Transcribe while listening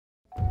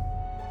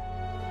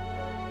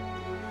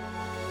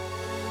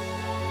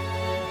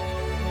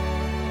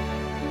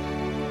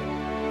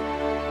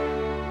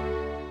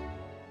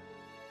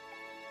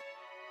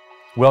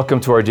Welcome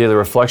to our daily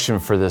reflection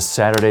for this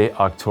Saturday,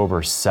 October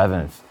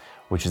 7th,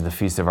 which is the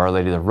Feast of Our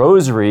Lady of the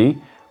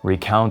Rosary,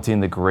 recounting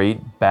the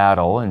great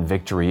battle and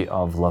victory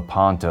of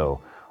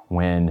Lepanto,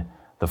 when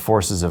the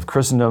forces of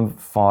Christendom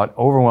fought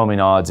overwhelming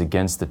odds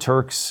against the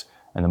Turks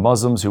and the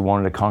Muslims who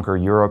wanted to conquer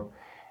Europe.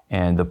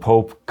 And the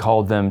Pope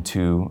called them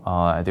to,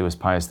 I think it was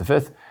Pius V,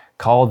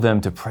 called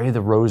them to pray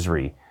the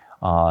Rosary.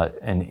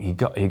 And he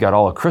got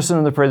all of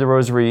Christendom to pray the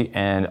Rosary,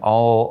 and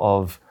all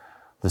of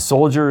the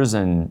soldiers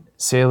and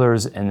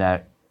sailors in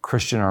that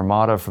Christian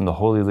armada from the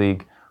Holy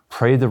League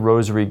prayed the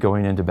Rosary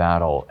going into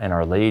battle, and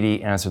Our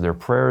Lady answered their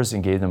prayers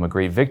and gave them a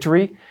great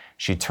victory.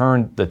 She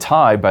turned the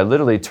tide by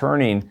literally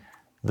turning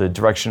the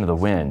direction of the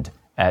wind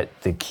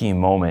at the key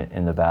moment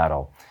in the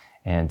battle.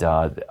 And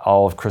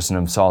all of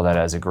Christendom saw that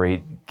as a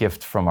great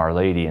gift from Our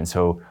Lady. And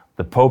so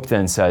the Pope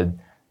then said,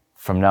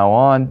 from now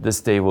on, this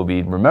day will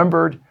be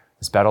remembered,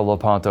 this Battle of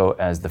Lepanto,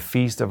 as the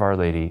Feast of Our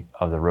Lady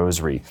of the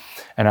Rosary.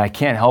 And I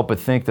can't help but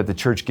think that the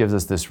Church gives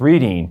us this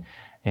reading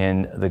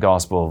in the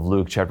Gospel of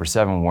Luke chapter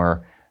 7,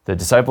 where the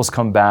disciples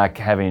come back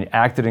having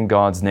acted in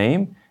God's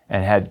name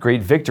and had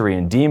great victory,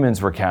 and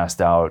demons were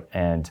cast out,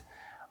 and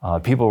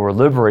people were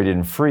liberated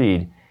and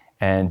freed.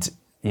 And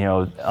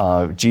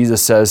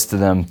Jesus says to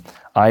them,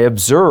 I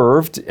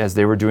observed, as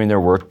they were doing their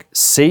work,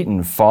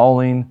 Satan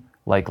falling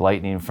like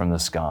lightning from the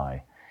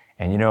sky.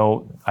 And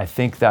I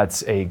think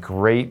that's a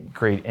great,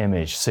 great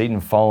image,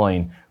 Satan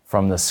falling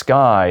from the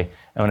sky.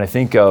 And when I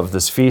think of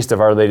this Feast of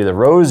Our Lady of the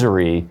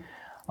Rosary,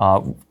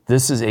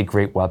 this is a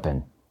great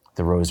weapon,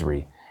 the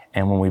Rosary.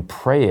 And when we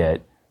pray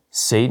it,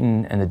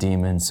 Satan and the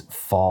demons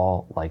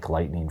fall like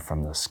lightning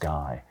from the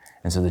sky.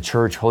 And so the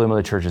Church, Holy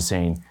Mother Church, is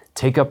saying,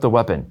 take up the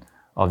weapon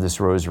of this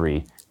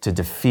Rosary to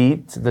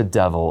defeat the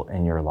devil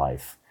in your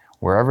life.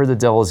 Wherever the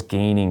devil is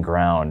gaining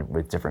ground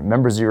with different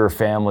members of your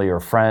family or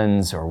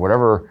friends or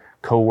whatever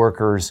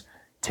co-workers,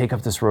 take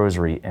up this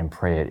Rosary and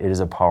pray it. It is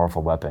a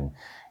powerful weapon.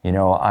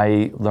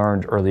 I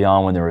learned early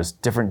on when there was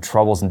different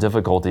troubles and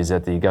difficulties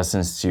at the Augustine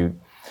Institute,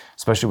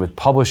 especially with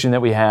publishing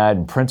that we had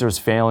and printers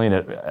failing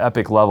at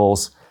epic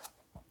levels.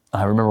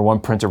 I remember one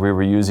printer we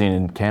were using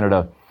in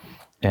Canada,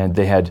 and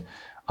they had,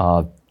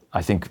 I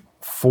think,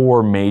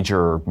 4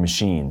 major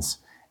machines,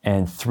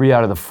 and 3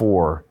 out of the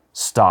 4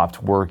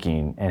 stopped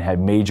working and had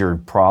major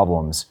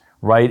problems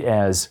right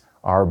as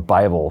our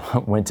Bible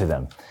went to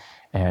them.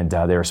 And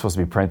they were supposed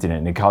to be printing it,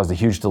 and it caused a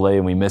huge delay,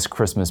 and we missed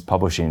Christmas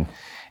publishing.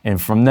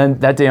 And from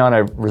that day on, I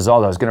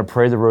resolved I was going to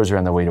pray the Rosary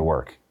on the way to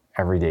work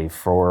every day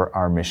for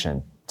our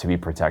mission to be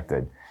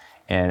protected.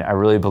 And I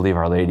really believe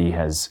Our Lady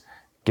has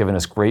given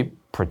us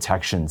great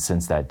protection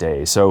since that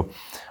day. So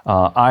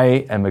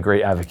I am a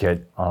great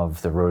advocate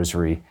of the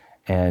Rosary,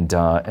 and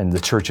the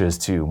Church is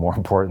too, more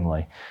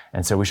importantly.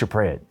 And so we should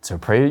pray it. So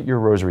pray your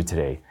Rosary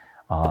today.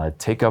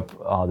 Take up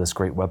this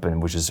great weapon,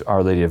 which is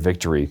Our Lady of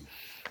Victory.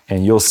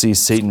 And you'll see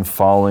Satan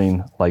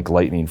falling like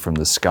lightning from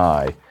the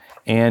sky.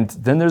 And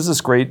then there's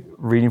this great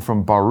reading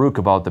from Baruch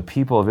about the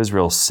people of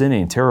Israel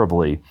sinning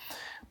terribly,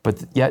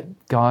 but yet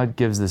God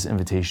gives this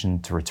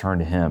invitation to return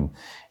to Him.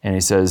 And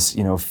He says,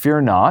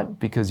 fear not,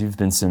 because you've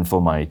been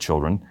sinful, my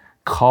children.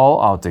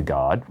 Call out to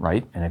God,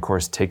 right? And of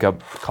course,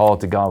 call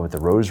out to God with the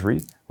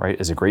Rosary, right,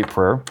 is a great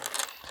prayer.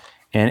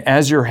 And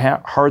as your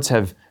hearts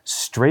have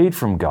strayed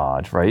from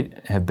God, right,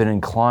 have been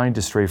inclined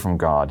to stray from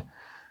God,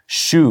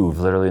 shuv,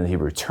 literally in the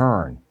Hebrew,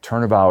 turn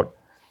about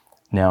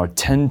now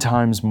 10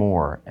 times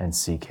more and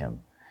seek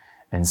Him.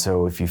 And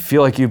so if you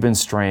feel like you've been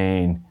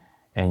straying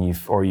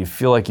or you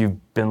feel like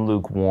you've been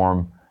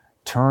lukewarm,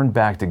 turn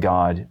back to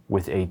God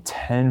with a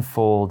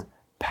tenfold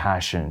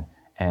passion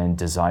and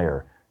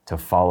desire to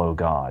follow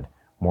God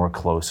more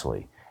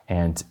closely.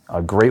 And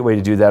a great way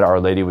to do that,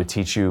 Our Lady would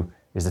teach you,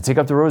 is to take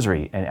up the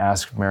Rosary and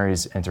ask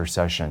Mary's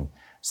intercession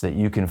so that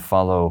you can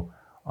follow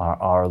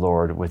our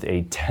Lord with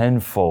a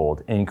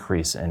tenfold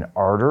increase in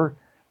ardor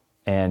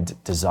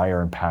and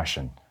desire and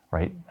passion,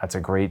 right? That's a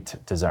great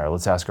desire.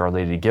 Let's ask Our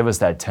Lady to give us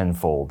that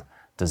tenfold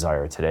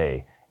desire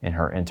today in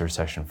her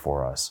intercession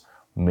for us.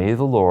 May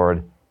the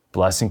Lord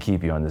bless and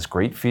keep you on this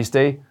great feast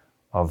day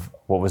of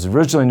what was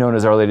originally known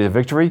as Our Lady of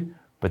Victory,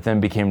 but then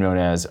became known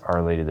as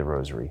Our Lady of the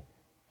Rosary.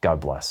 God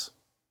bless.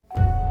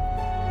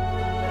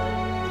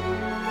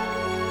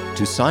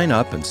 To sign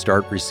up and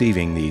start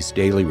receiving these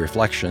daily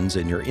reflections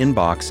in your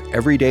inbox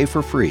every day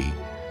for free,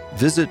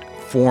 visit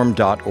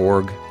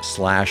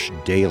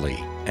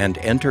formed.org/daily and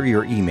enter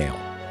your email.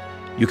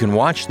 You can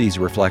watch these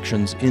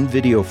reflections in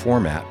video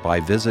format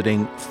by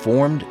visiting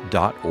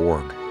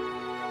formed.org.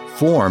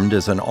 Formed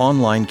is an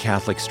online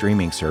Catholic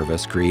streaming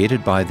service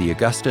created by the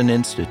Augustine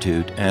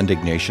Institute and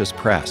Ignatius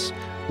Press,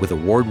 with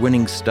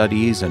award-winning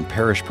studies and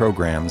parish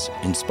programs,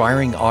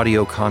 inspiring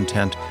audio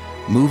content,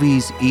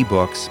 movies,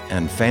 ebooks,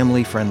 and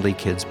family-friendly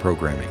kids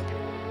programming.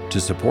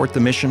 To support the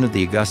mission of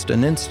the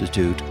Augustine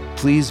Institute,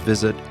 please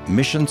visit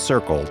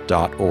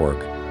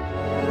missioncircle.org.